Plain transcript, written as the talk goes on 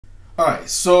Alright,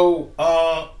 so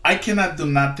I cannot do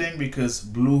nothing because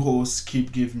Bluehost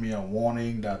keep giving me a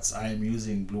warning that I am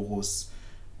using Bluehost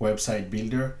website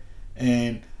builder,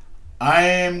 and I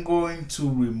am going to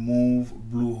remove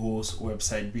Bluehost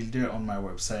website builder on my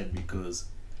website because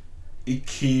it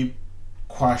keep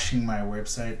crashing my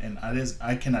website, and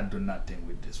I cannot do nothing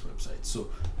with this website. So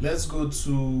let's go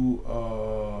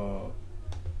to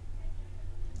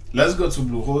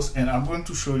Bluehost, and I'm going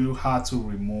to show you how to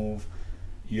remove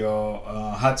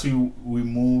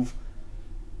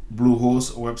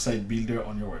Bluehost website builder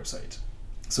on your website.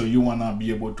 So you wanna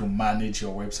be able to manage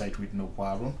your website with no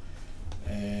problem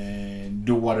and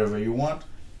do whatever you want.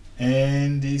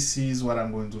 And this is what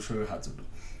I'm going to show you how to do.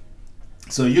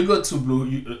 So you go to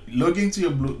log into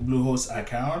your Bluehost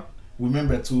account.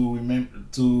 Remember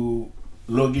to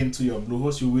log into your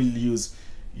Bluehost. You will use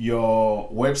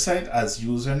your website as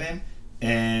username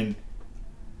and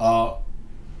a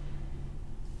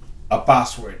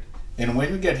password. And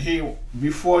when you get here,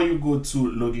 before you go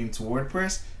to log into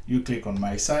WordPress, you click on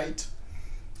my site,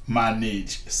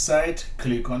 manage site,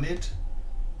 click on it,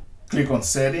 click on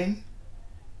setting,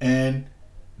 and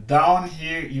down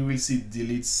here you will see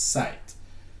delete site.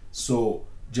 So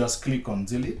just click on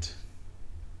delete,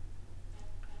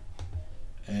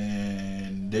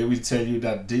 and they will tell you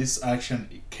that this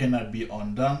action cannot be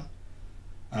undone.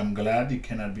 I'm glad it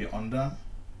cannot be undone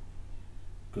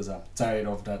because I'm tired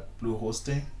of that Bluehost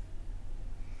thing.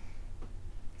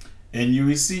 And you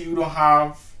will see you don't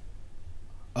have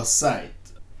a site.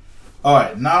 All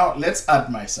right, now let's add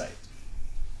my site.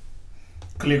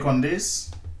 Click on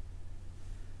this,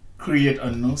 create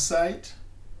a new site,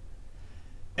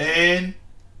 and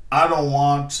I don't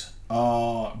want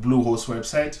Bluehost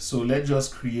website, so let's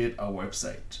just create a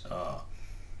website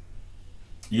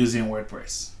using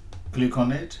WordPress. Click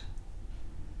on it.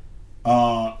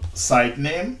 Site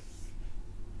name.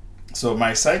 So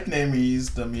my site name is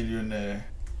the Millionaire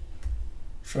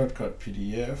Shortcut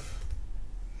PDF.com.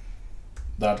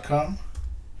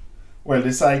 Well,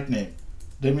 the site name,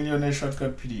 the Millionaire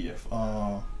Shortcut PDF.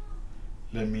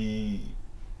 Let me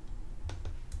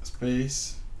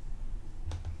space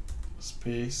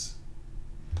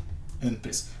and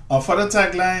paste. For the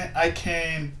tagline, I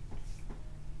can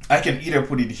either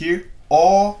put it here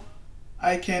or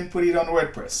I can put it on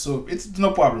WordPress. So it's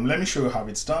no problem. Let me show you how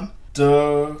it's done.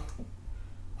 I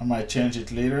might change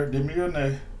it later. The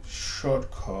Millionaire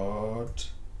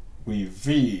Shortcut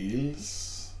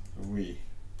reveals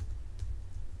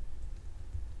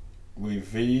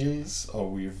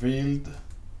revealed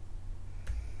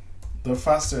the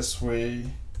fastest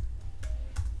way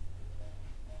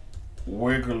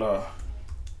regular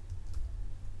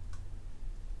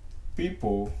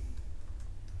people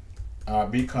are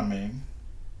becoming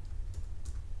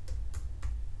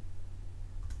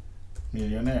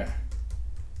millionaire.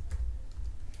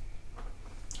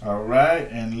 All right,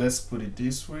 and let's put it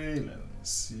this way. Let me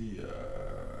see.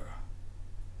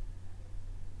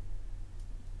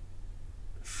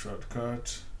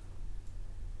 Shortcut.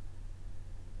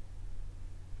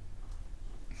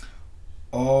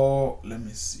 Oh, let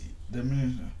me see.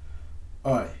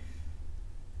 All right.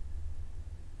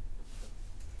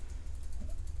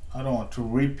 I don't want to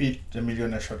repeat the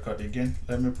Millionaire Shortcut again.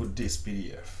 Let me put this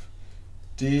PDF.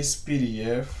 This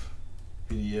PDF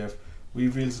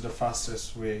reveals the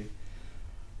fastest way,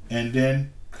 and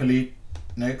then click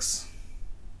next.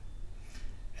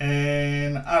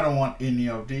 And I don't want any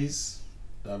of these.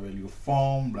 W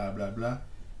form, blah blah blah.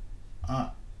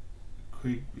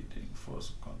 Quick bidding for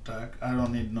contact. I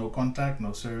don't need no contact,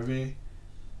 no survey.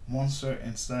 Monster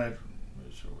inside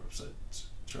your website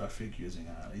traffic using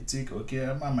analytic. Okay,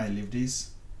 I might leave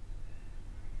this.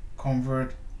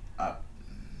 Convert app.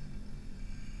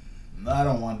 I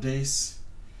don't want this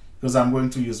because I'm going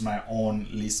to use my own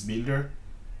list builder,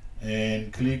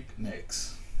 and click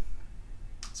next.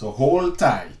 So hold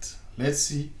tight. Let's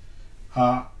see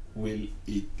how will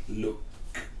it look.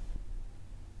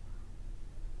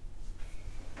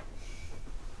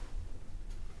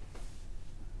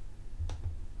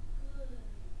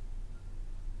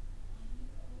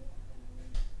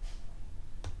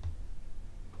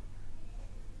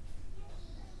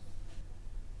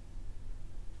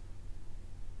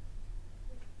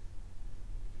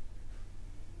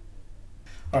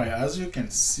 Alright, as you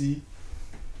can see,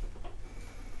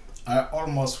 I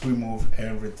almost removed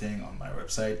everything on my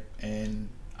website, and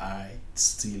I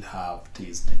still have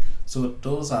these things. So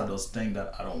those are those things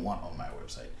that I don't want on my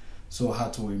website. So how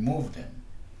to remove them?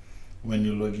 When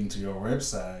you log into your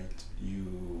website,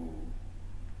 you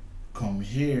come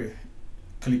here,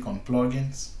 click on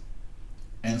plugins,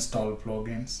 install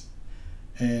plugins,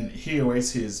 and here where it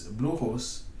says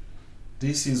Bluehost,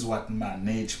 this is what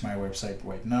manage my website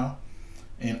right now,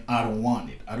 and I don't want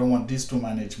it. I don't want this to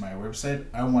manage my website.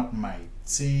 I want my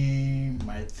theme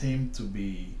to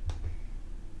be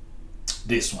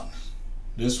this one.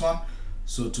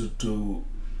 So to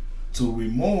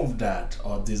remove that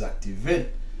or deactivate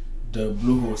the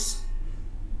Bluehost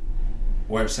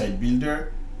website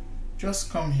builder, just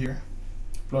come here,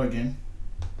 plugin,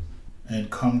 and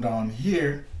come down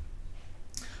here.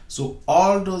 So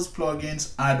all those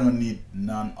plugins, I don't need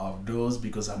none of those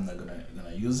because I'm not gonna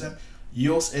use them.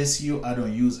 Yoast SEO, I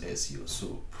don't use SEO.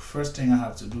 So first thing I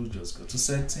have to do, just go to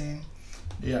setting,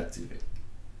 deactivate,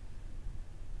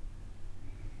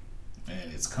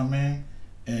 and it's coming,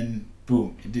 and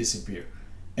boom, it disappeared.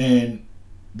 And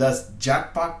that's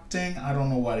Jackpack thing, I don't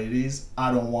know what it is.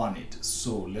 I don't want it.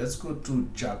 So let's go to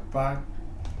Jackpack,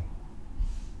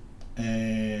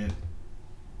 and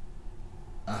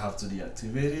I have to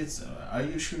deactivate it. Are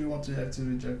you sure you want to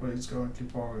deactivate Jackpack? It's currently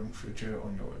powering feature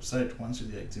on your website. Once you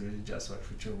deactivate it, Jackpack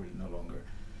feature will no longer.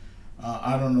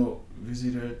 I don't know.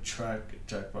 Visitor track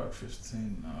Jackpack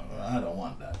 15. I don't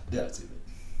want that. Deactivate.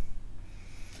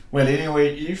 Well,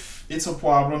 anyway, if it's a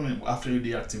problem after you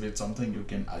deactivate something, you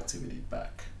can activate it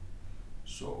back.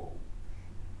 So,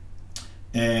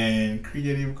 and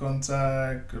creative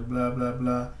contact, blah blah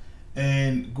blah,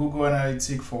 and Google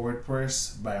Analytics for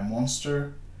WordPress by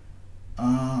Monster.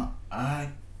 I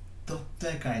don't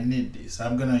think I need this.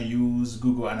 I'm gonna use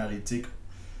Google Analytics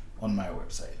on my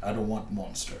website. I don't want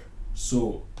Monster.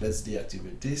 So let's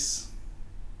deactivate this.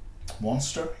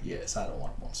 Monster? Yes, I don't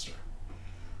want Monster.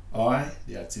 Alright,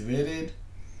 deactivated.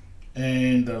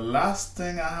 And the last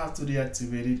thing I have to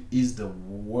deactivate it is the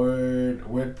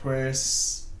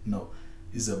WordPress. No,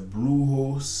 is a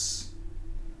Bluehost.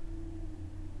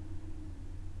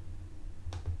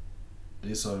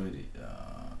 This already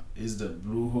is the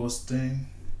Bluehost thing.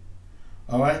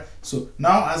 Alright, so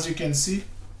now as you can see,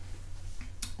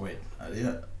 wait,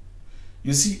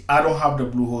 you see I don't have the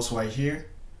Bluehost right here,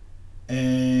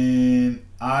 and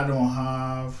I don't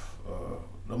have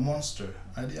the Monster.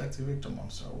 I deactivate the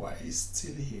Monster. Why is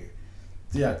still here?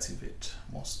 Deactivate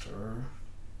Monster.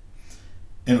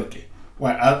 And okay,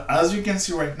 well, as you can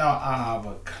see right now, I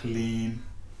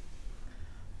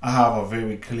have a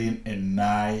very clean and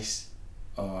nice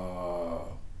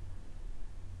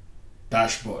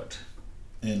dashboard.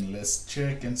 And let's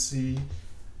check and see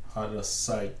how the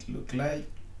site look like.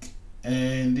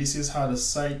 And this is how the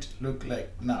site look like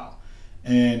now.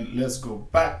 And let's go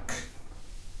back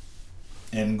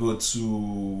and go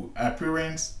to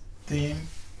appearance, theme,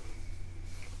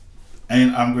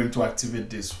 and I'm going to activate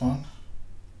this one.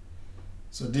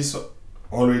 So this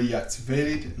already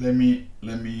activated. Let me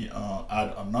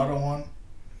add another one.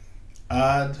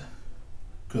 Add,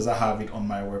 because I have it on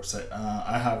my website.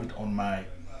 I have it on my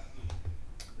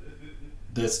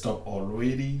desktop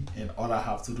already, and all I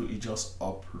have to do is just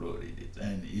upload it.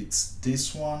 And it's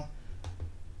this one.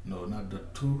 No, not the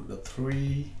 2, the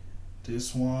 3.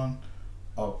 This one.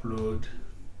 Upload,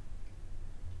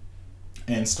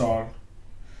 install.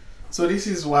 So this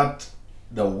is what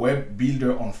the web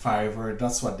builder on Fiverr,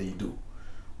 that's what they do.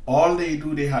 All they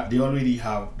do, they already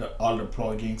have all the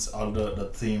plugins, all the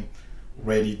theme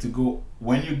ready to go.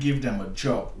 When you give them a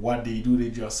job, what they do, they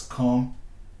just come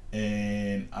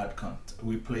and add content,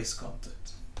 replace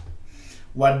content.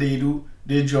 What they do,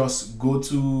 they just go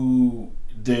to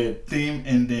the theme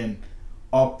and then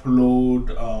upload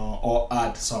or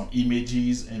add some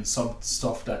images and some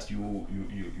stuff that you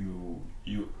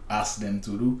ask them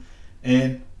to do,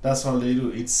 and that's all they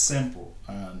do. It's simple,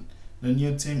 and the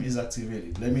new theme is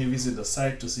activated. Let me visit the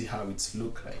site to see how it's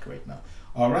look like right now.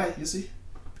 All right, you see,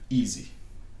 easy.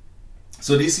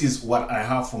 So this is what I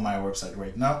have for my website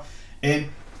right now, and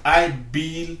I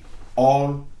build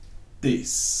all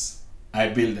this. I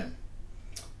build them,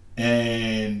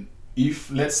 and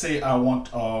if let's say I want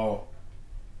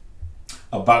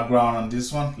a background on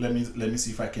this one, let me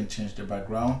see if I can change the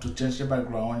background. To change the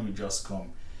background, you just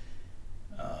come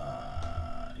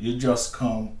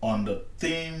on the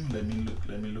theme. Let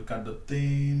me look at the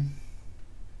theme,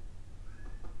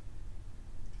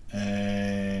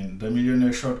 and the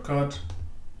Millionaire shortcut.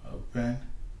 Open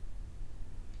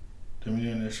the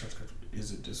Millionaire shortcut.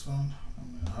 Is it this one?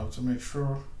 I have to make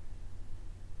sure.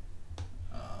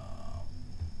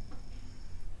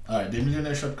 Alright, the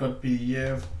Millionaire shortcut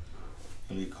PDF.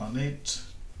 Click on it,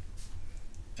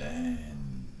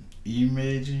 and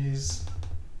images.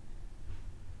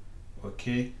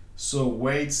 Okay, so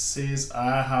where it says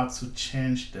I have to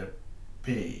change the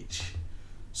page,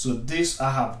 so this,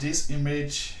 I have this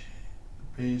image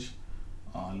page.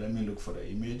 Let me look for the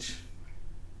image.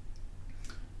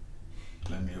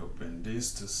 Let me open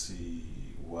this to see.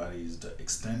 what is the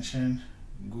extension?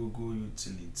 Google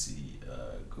utility.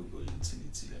 Google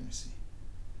utility. Let me see.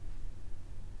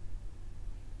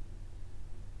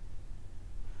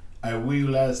 I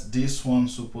realized this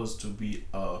one's supposed to be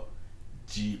a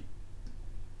G.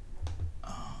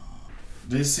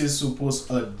 This is supposed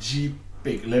a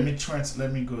JPEG. Let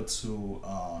me go to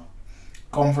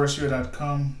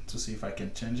conversio.com to see if I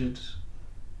can change it.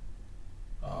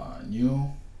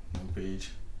 New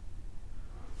page.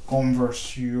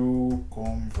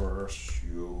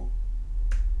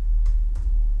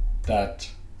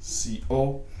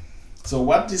 Conversio.co. So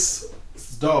what this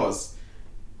does,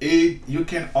 you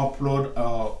can upload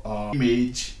a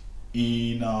image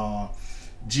in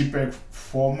JPEG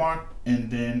format, and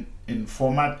then in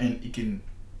format, and it can,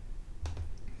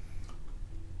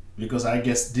 because I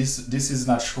guess this is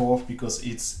not show off because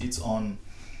it's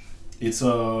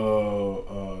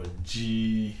a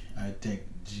G, I think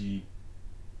G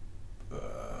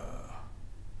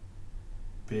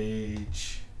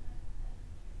page.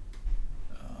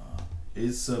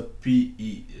 It's a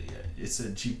PE. It's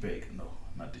a JPEG. No,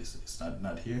 not this. It's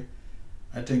not here.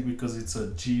 I think because it's a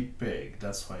JPEG,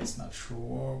 that's why it's not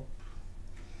show up.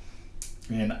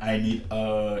 And I need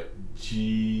a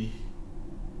JPEG.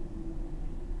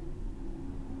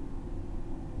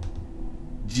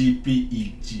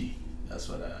 That's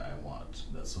what I want.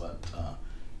 That's what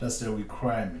that's the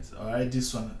requirement. Alright,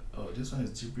 this one. Oh, this one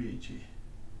is JPEG.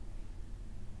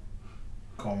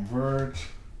 Convert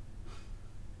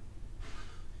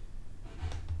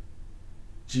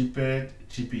JPEG,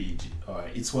 JPEG.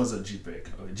 Alright, it was a JPEG.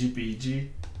 JPEG.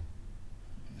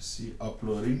 Let me see,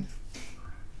 uploading.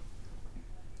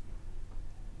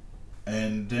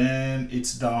 And then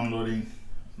it's downloading.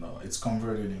 No, it's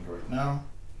converting right now.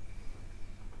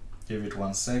 Give it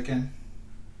 1 second.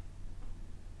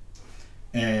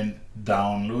 And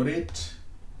download it.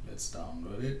 Let's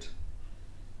download it.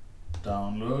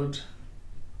 Download.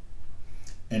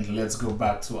 And let's go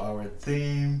back to our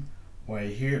theme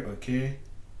right here. Okay.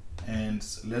 And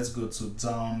let's go to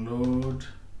download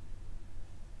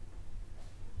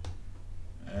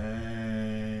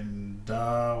and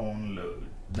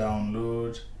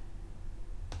download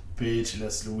page.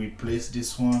 Let's replace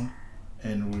this one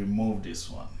and remove this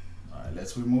one. All right,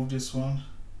 let's remove this one,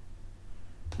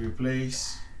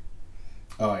 replace.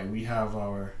 All right, we have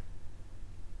our,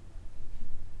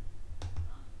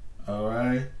 all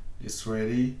right, it's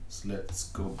ready. So let's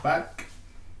go back,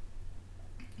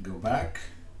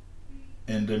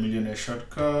 and the Millionaire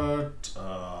shortcut.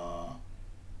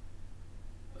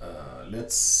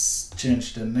 Let's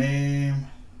change the name.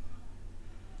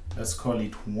 Let's call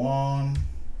it one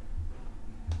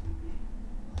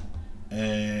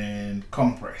and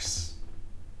compress.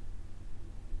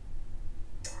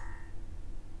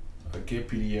 Okay,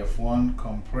 PDF one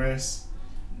compress.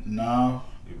 Now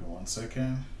give me 1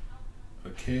 second.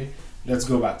 Okay, let's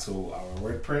go back to our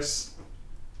WordPress.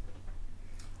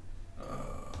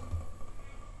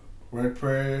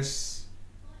 WordPress.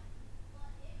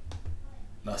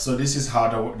 Now, so this is how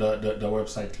the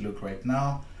website look right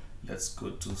now. Let's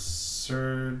go to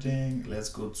searching. Let's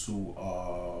go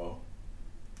to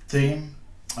theme,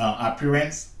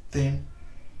 appearance, theme,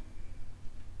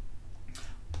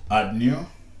 add new,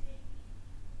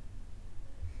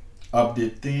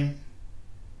 update theme,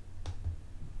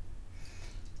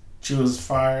 choose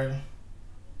file.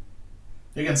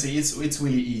 You can see it's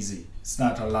really easy. It's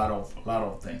not a lot of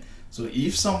things. So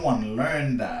if someone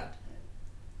learned that,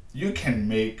 you can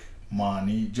make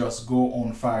money. Just go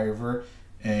on Fiverr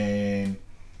and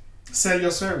sell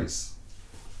your service.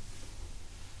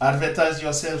 Advertise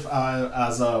yourself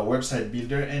as a website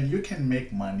builder, and you can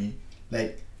make money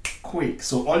like quick.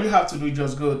 So all you have to do is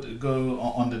just go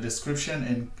on the description,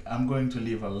 and I'm going to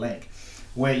leave a link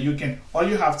where you can, all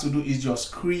you have to do is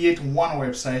just create one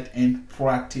website and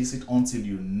practice it until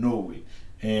you know it.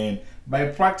 And by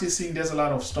practicing, there's a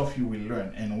lot of stuff you will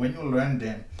learn, and when you learn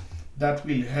them, that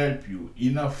will help you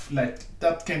enough. Like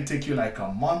that can take you like a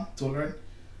month to learn.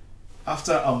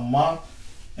 After a month,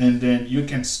 and then you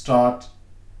can start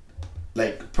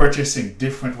like purchasing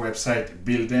different website,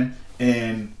 build them,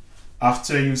 and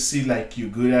after you see like you're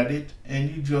good at it,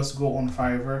 and you just go on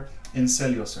Fiverr and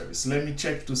sell your service. Let me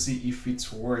check to see if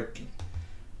it's working.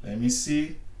 Let me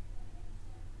see.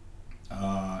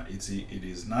 It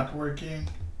is not working.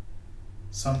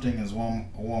 Something is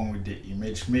wrong with the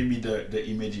image. Maybe the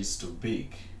image is too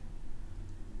big.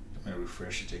 Let me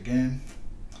refresh it again.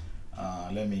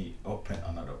 Let me open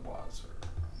another browser.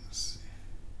 Let's see.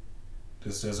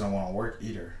 This doesn't want to work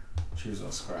either.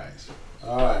 Jesus Christ.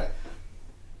 Alright.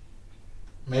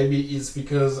 Maybe it's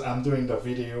because I'm doing the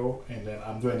video and then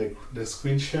I'm doing the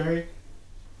screen sharing.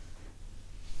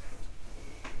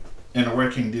 and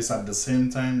working this at the same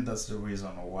time. That's the reason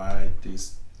why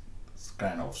this is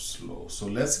kind of slow. So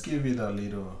let's give it a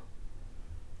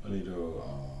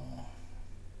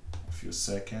few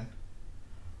seconds.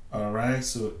 All right,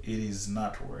 so it is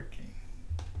not working.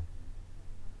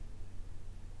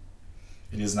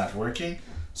 It is not working.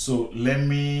 So let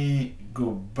me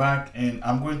go back, and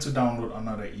I'm going to download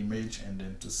another image and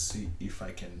then to see if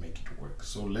I can make it work.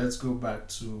 So let's go back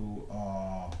to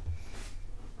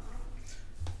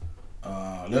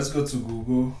let's go to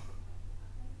Google.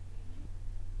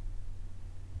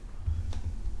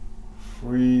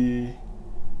 Free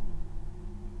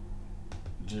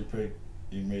JPEG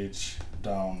image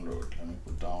download. Let me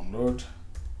put download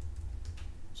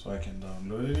so I can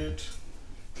download it.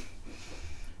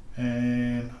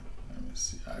 And let me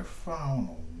see, I found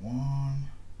one.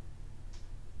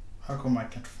 How come I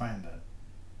can't find that?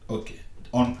 Okay,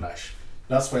 on Flash.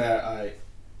 That's where I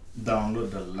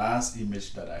download the last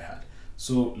image that I had.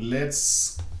 So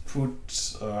let's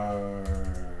put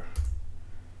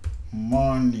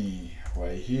money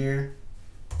right here.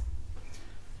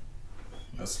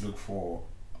 Let's look for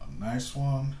a nice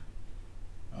one.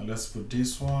 Let's put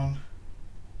this one.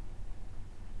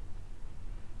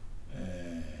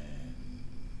 And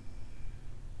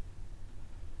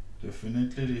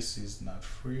definitely this is not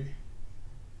free.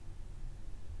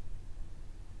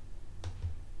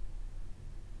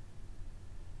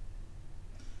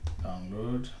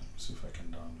 Download. Let's see if I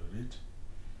can download it.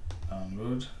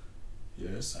 Download.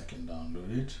 Yes, I can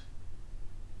download it.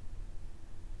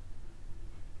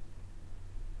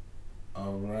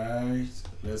 All right,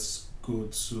 let's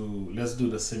do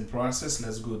the same process.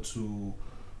 Let's go to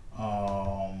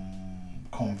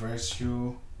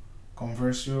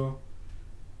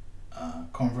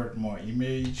convert more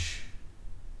image.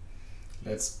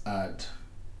 Let's add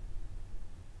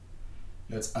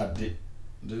this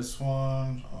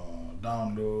one.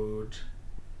 Download.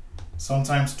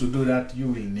 Sometimes to do that you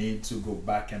will need to go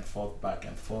back and forth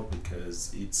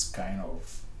because it's kind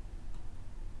of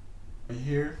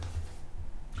here.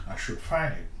 I should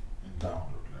find it and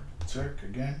download. Let me check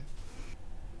again.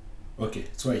 Okay,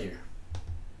 it's right here.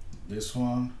 This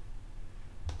one,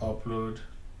 upload,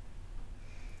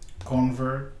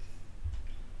 convert.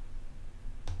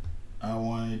 I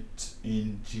want it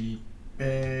in JPG.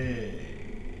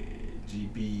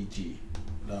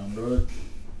 Download.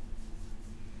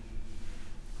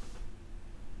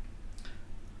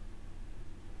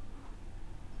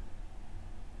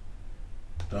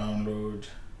 Download.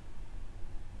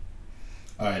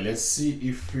 All right, let's see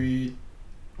if it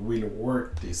will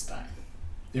work this time.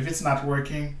 If it's not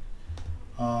working,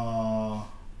 I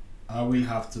will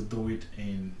have to do it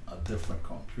in a different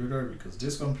computer because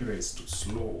this computer is too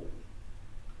slow.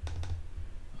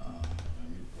 Let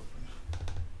me open.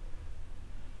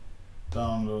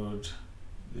 Download.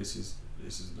 This is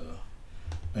the.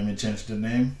 Let me change the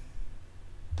name.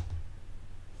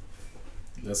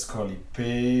 Let's call it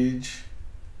page.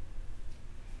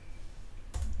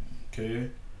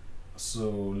 Okay, so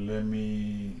let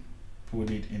me put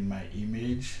it in my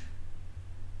image.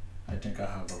 I think I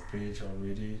have a page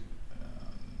already,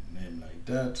 name like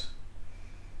that.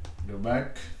 Go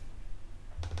back,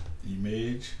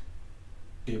 image,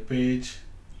 a page.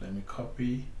 Let me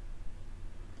copy.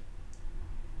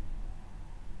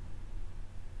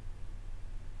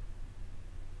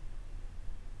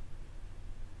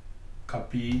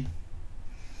 Copy.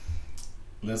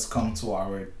 Let's come to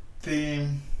our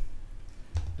theme.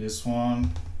 This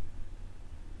one,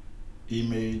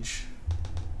 image,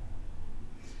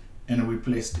 and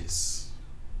replace this.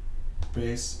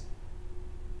 Paste.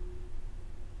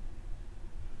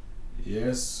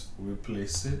 Yes,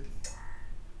 replace it.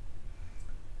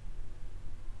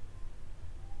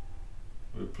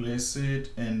 Replace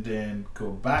it, and then go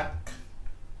back,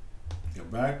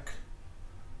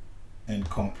 and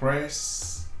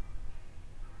compress.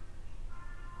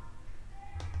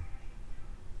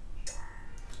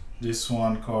 This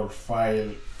one called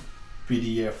file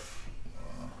PDF1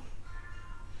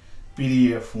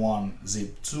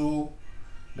 zip2.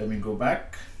 Let me go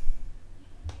back.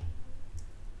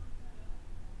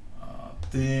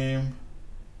 Theme,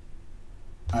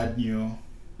 add new,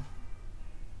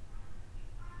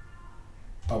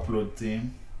 upload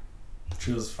theme,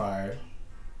 choose file,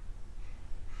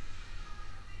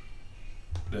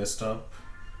 desktop.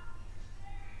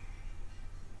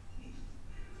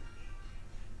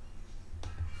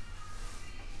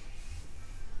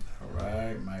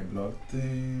 Alright, my blog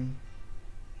theme,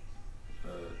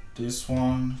 this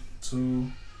one,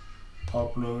 to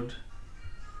upload,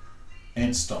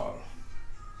 install.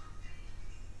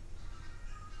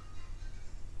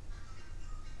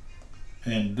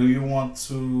 And do you want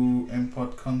to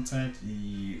import content?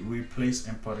 Replace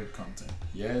imported content.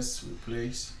 Yes,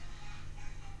 replace.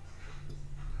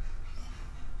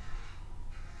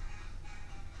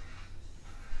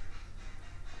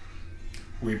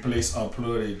 Replace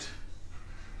uploaded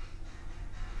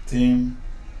theme.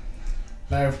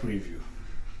 Live preview.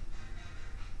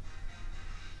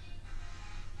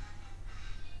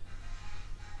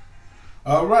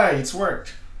 All right, it's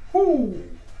worked. Whoo!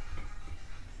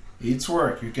 It's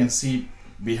worked. You can see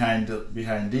behind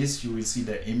this, you will see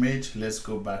the image. Let's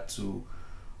go back to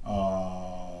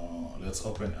let's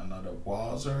open another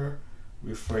browser,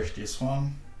 refresh this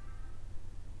one,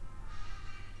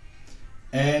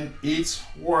 and it's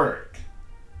work.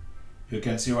 You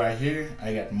can see right here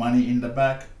I got money in the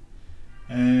back,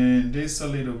 and this a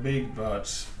little big,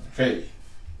 but hey,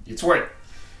 it's work.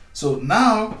 So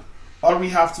now all we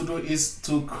have to do is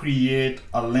to create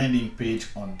a landing page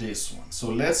on this one.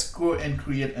 So let's go and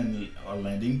create a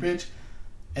landing page.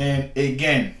 And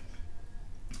again,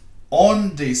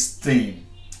 on this theme,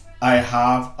 I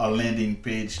have a landing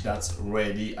page that's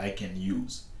ready I can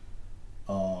use.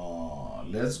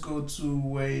 Let's go to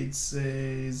where it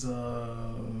says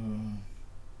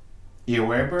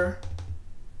Aweber.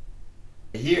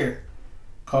 Here,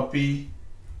 copy.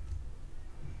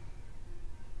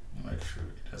 Make sure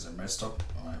it doesn't mess up.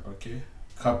 All right, okay.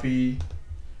 Copy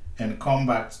and come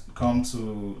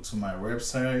to my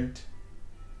website.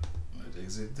 Let's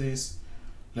exit this.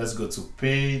 Let's go to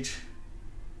page.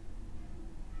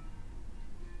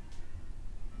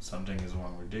 Something is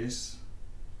wrong with this.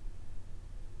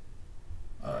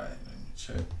 All right, let me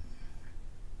check.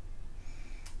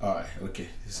 All right, okay,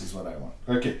 this is what I want.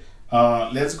 Okay,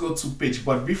 let's go to page.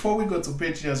 But before we go to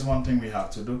page, there's one thing we have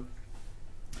to do.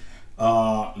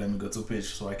 Let me go to page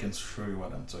so I can show you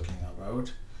what I'm talking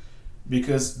about.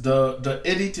 Because the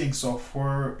editing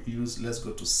software let's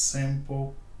go to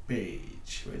sample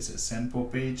page. Where it says sample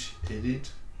page,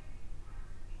 edit.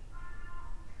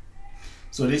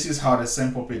 So this is how the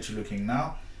sample page is looking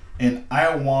now. And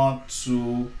I want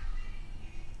to,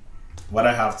 what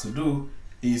I have to do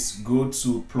is go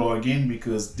to plugin,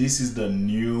 because this is the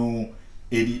new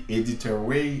editor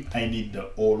way. I need the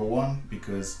old one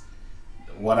because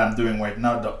what I'm doing right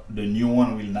now, the new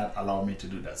one will not allow me to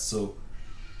do that. So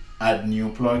add new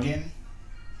plugin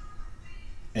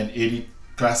and edit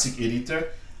classic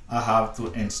editor. I have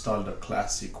to install the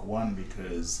classic one,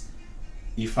 because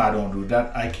if I don't do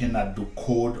that, I cannot do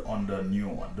code on the new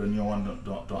one. The new one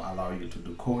don't allow you to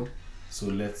do code. So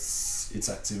it's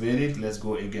activated. Let's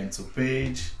go again to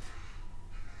page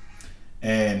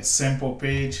and sample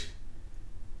page.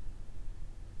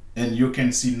 And you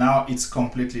can see now it's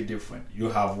completely different. You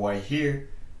have right here,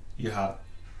 you have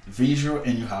visual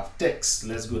and you have text.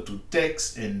 Let's go to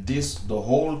text, and the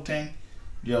whole thing,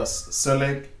 just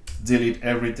select, delete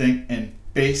everything, and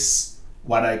paste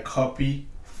what I copy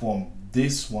from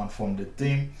this one, from the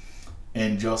theme,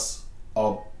 and just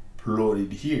upload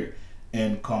it here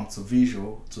and come to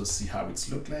visual to see how it's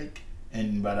look like.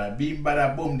 And bada bing,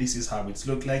 bada boom, this is how it's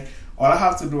look like. All I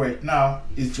have to do right now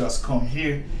is just come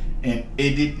here and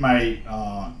edit my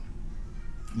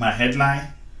my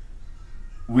headline,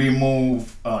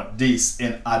 remove this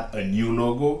and add a new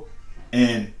logo,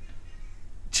 and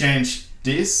change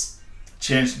this,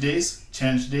 change this,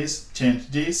 change this, change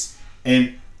this,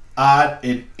 and add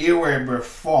an Aweber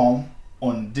form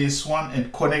on this one,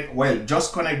 and connect, well,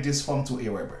 just connect this form to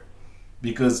Aweber.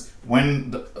 Because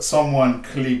when someone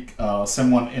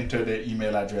someone enter the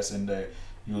email address and the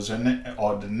username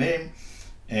or the name,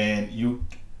 and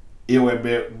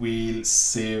Aweber will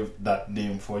save that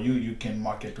name for you. You can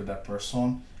market to that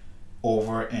person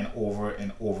over and over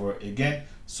and over again.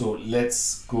 So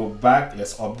let's go back,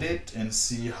 let's update and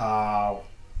see how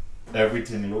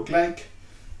everything look like.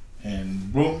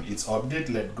 And boom, it's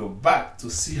updated. Let's go back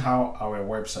to see how our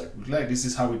website look like. This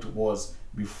is how it was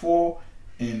before,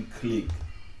 and click.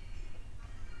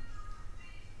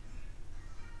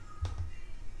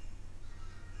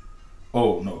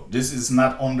 Oh no, this is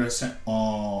not on the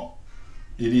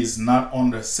it is not on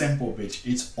the sample page,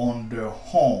 it's on the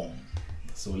home.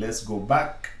 So let's go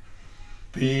back,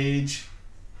 page,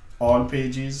 all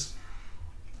pages,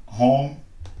 home,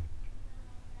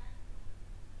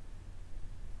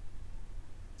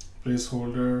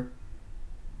 placeholder.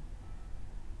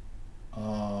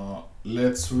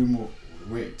 Let's remove,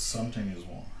 wait, something is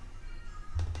wrong.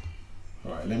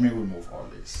 All right, let me remove all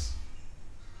this.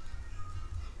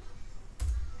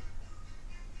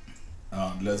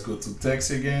 Let's go to text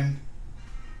again.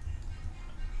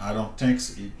 I don't think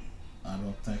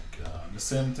the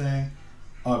same thing.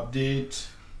 Update.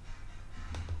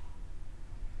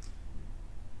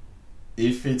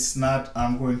 If it's not,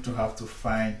 I'm going to have to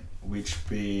find which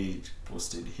page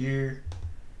posted here.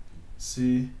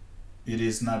 See, it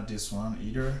is not this one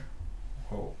either.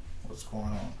 Oh, what's going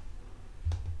on?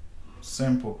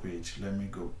 Sample page. Let me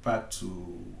go back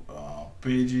to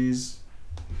pages.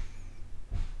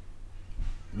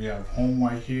 We have home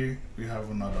right here. We have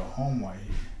another home right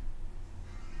here.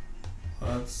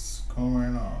 What's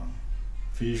going on?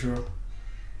 Visual.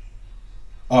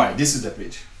 Alright, this is the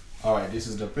page. Alright, this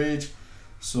is the page.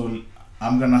 So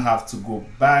I'm gonna have to go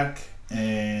back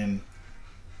and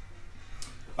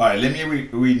alright, let me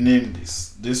rename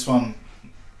this. This one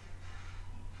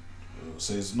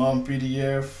says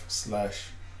non-PDF slash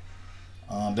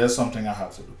there's something I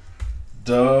have to do.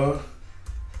 The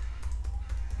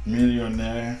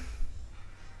Millionaire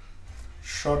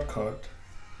shortcut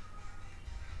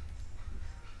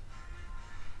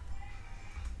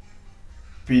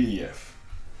PDF,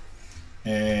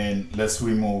 and let's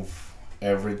remove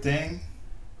everything.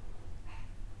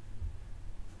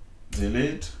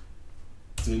 Delete,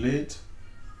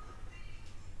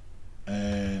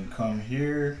 and come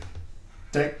here,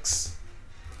 text,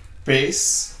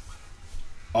 paste,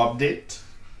 update.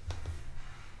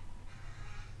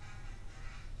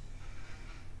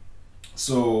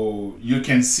 So you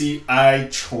can see I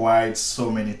tried so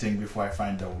many things before I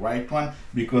find the right one,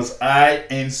 because I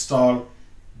installed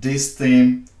this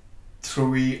theme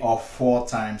 3 or 4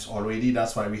 times already.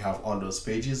 That's why we have all those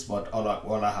pages, but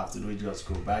all I have to do is just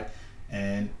go back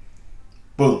and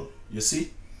boom, you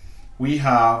see we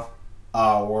have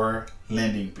our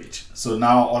landing page. So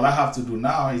now all I have to do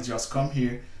now is just come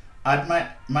here, add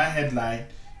my headline,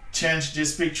 change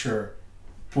this picture,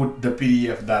 put the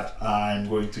PDF that I'm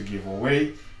going to give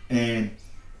away, and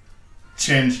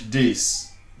change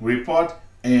this report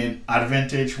and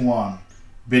advantage 1,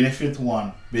 benefit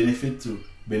 1, benefit 2,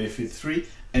 benefit 3,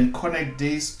 and connect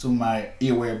this to my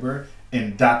Aweber,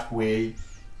 and that way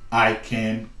I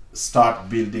can start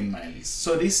building my list.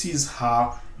 So this is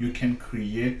how you can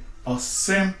create a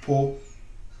simple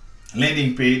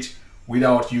landing page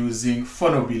without using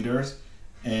funnel builders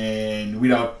and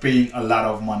without paying a lot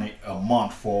of money a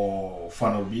month for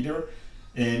funnel builder,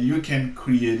 and you can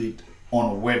create it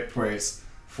on WordPress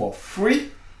for free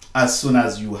as soon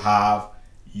as you have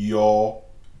your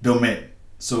domain.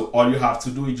 So all you have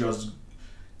to do is just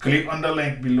click on the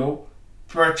link below,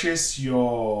 purchase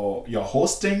your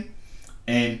hosting,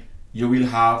 and you will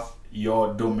have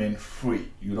your domain free.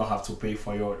 You don't have to pay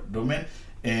for your domain.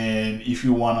 And if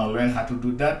you want to learn how to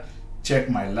do that, check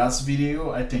my last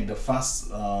video. I think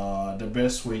the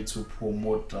best way to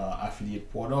promote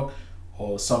affiliate product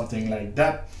or something like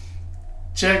that.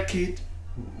 Check it,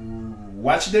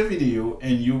 watch the video,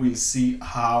 and you will see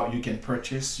how you can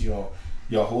purchase your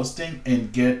hosting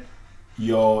and get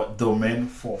your domain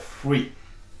for free.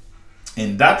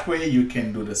 And that way you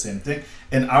can do the same thing.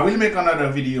 And I will make another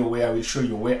video where I will show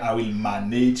you where I will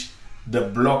manage the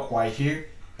block right here,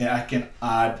 and I can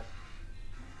add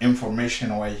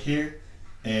information right here,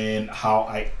 and how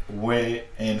I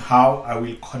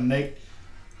will connect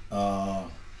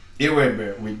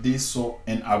Aweber with this. So,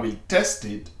 and I will test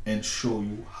it and show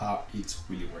you how it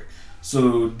really works.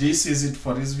 So this is it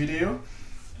for this video,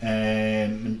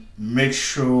 and make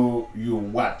sure you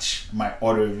watch my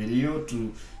other video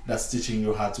that's teaching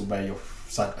you how to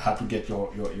get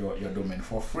your domain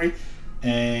for free,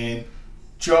 and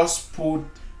just put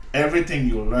everything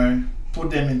you learn,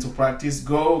 put them into practice.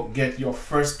 Go get your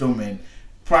first domain,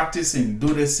 practicing,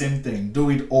 do the same thing, do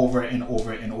it over and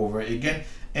over and over again,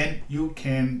 and you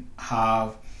can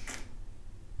have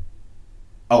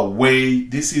a way.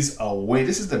 This is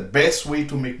the best way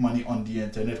to make money on the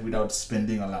internet without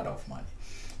spending a lot of money.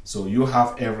 So you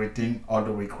have everything, all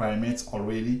the requirements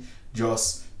already.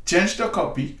 Just change the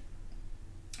copy.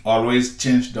 Always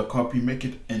change the copy, make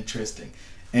it interesting.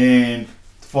 And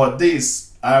for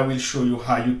this, I will show you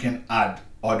how you can add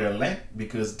other link,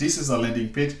 because this is a landing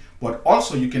page, but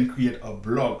also you can create a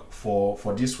blog for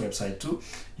this website too.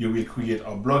 You will create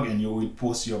a blog and you will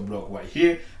post your blog right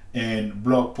here. And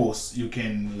blog posts, you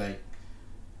can like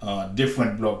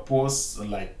different blog posts,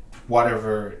 like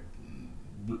whatever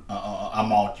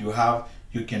amount you have,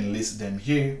 you can list them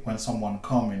here. When someone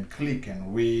come and click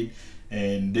and read,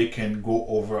 and they can go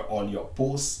over all your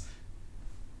posts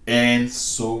and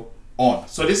so on.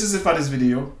 So this is it for this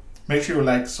video. Make sure you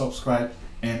like, subscribe,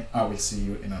 and I will see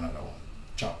you in another one.